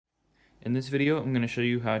In this video, I'm going to show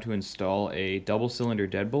you how to install a double cylinder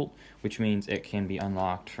deadbolt, which means it can be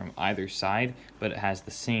unlocked from either side, but it has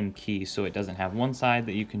the same key, so it doesn't have one side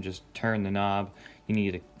that you can just turn the knob. You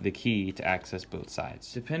need the key to access both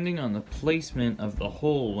sides. Depending on the placement of the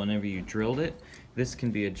hole whenever you drilled it, this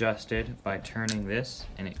can be adjusted by turning this,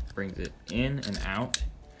 and it brings it in and out.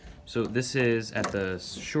 So this is at the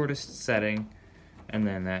shortest setting, and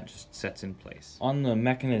then that just sets in place. On the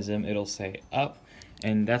mechanism, it'll say up,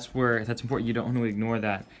 and that's important. You don't want to ignore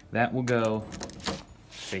that. That will go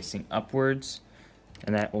facing upwards,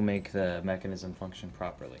 and that will make the mechanism function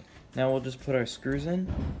properly. Now we'll just put our screws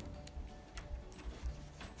in.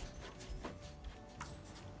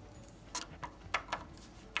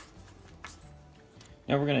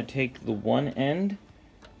 Now we're going to take the one end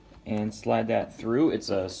and slide that through. It's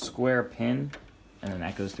a square pin, and then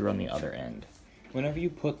that goes through on the other end. Whenever you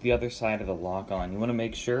put the other side of the lock on, you want to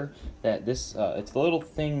make sure that this, it's the little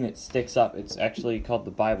thing that sticks up. It's actually called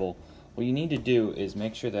the Bible. What you need to do is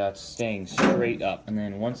make sure that's staying straight up, and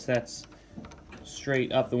then once that's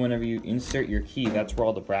straight up, then whenever you insert your key, that's where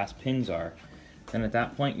all the brass pins are. Then at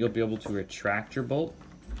that point, you'll be able to retract your bolt.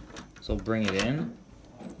 So bring it in,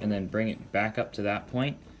 and then bring it back up to that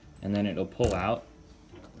point, and then it'll pull out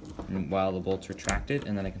while the bolt's retracted,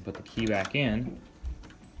 and then I can put the key back in,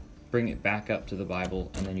 bring it back up to the Bible,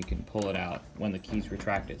 and then you can pull it out when the key's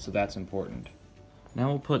retracted, so that's important. Now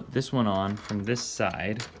we'll put this one on from this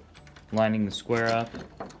side, lining the square up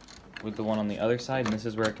with the one on the other side, and this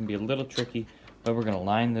is where it can be a little tricky, but we're going to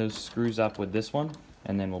line those screws up with this one,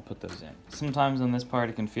 and then we'll put those in. Sometimes on this part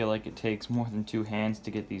it can feel like it takes more than two hands to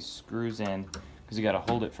get these screws in, because you got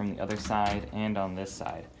to hold it from the other side and on this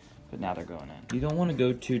side. But now they're going in. You don't want to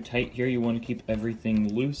go too tight here. You want to keep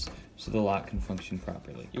everything loose so the lock can function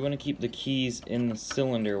properly. You want to keep the keys in the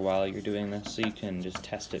cylinder while you're doing this so you can just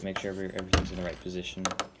test it, make sure everything's in the right position.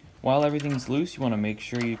 While everything's loose, you want to make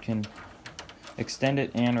sure you can extend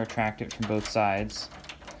it and retract it from both sides,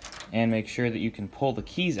 and make sure that you can pull the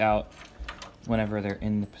keys out whenever they're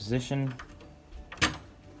in the position.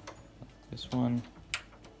 This one.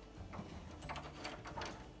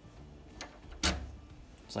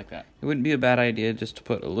 Like that. It wouldn't be a bad idea just to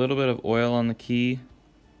put a little bit of oil on the key,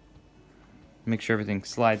 make sure everything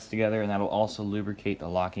slides together, and that'll also lubricate the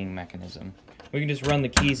locking mechanism. We can just run the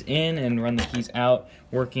keys in and run the keys out,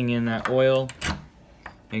 working in that oil,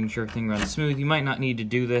 making sure everything runs smooth. You might not need to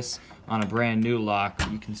do this on a brand new lock.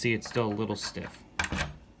 You can see it's still a little stiff.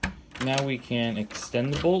 Now we can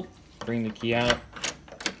extend the bolt, bring the key out,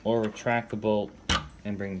 or retract the bolt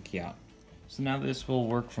and bring the key out. So now this will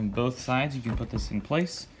work from both sides. You can put this in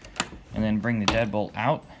place and then bring the deadbolt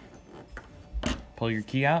out, pull your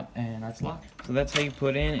key out, and that's locked. So that's how you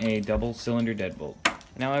put in a double cylinder deadbolt.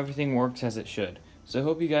 Now everything works as it should. So I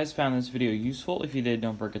hope you guys found this video useful. If you did,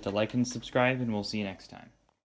 don't forget to like and subscribe, and we'll see you next time.